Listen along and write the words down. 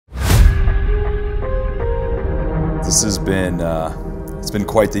This has been, it's been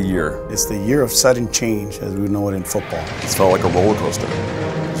quite the year. It's the year of sudden change, as we know it in football. It's felt like a roller coaster.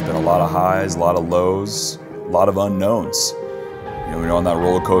 There's been a lot of highs, a lot of lows, a lot of unknowns. You know, when you're on that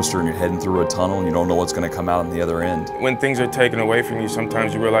roller coaster and you're heading through a tunnel and you don't know what's going to come out on the other end. When things are taken away from you,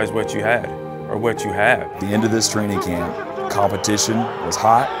 sometimes you realize what you had or what you have. At the end of this training camp, competition was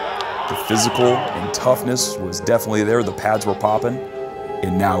hot. The physical and toughness was definitely there. The pads were popping.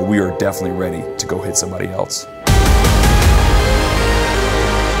 And now we are definitely ready to go hit somebody else.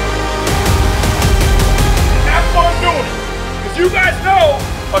 Have fun doing it. Because you guys know,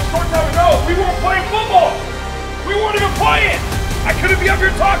 a short time ago, we weren't playing football. We weren't even playing. I couldn't be up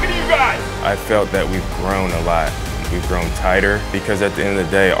here talking to you guys. I felt that we've grown a lot. We've grown tighter because at the end of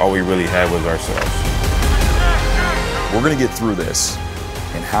the day, all we really had was ourselves. We're going to get through this,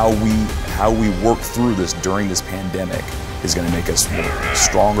 and how we work through this during this pandemic is going to make us more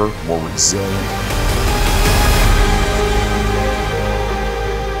stronger, more resilient,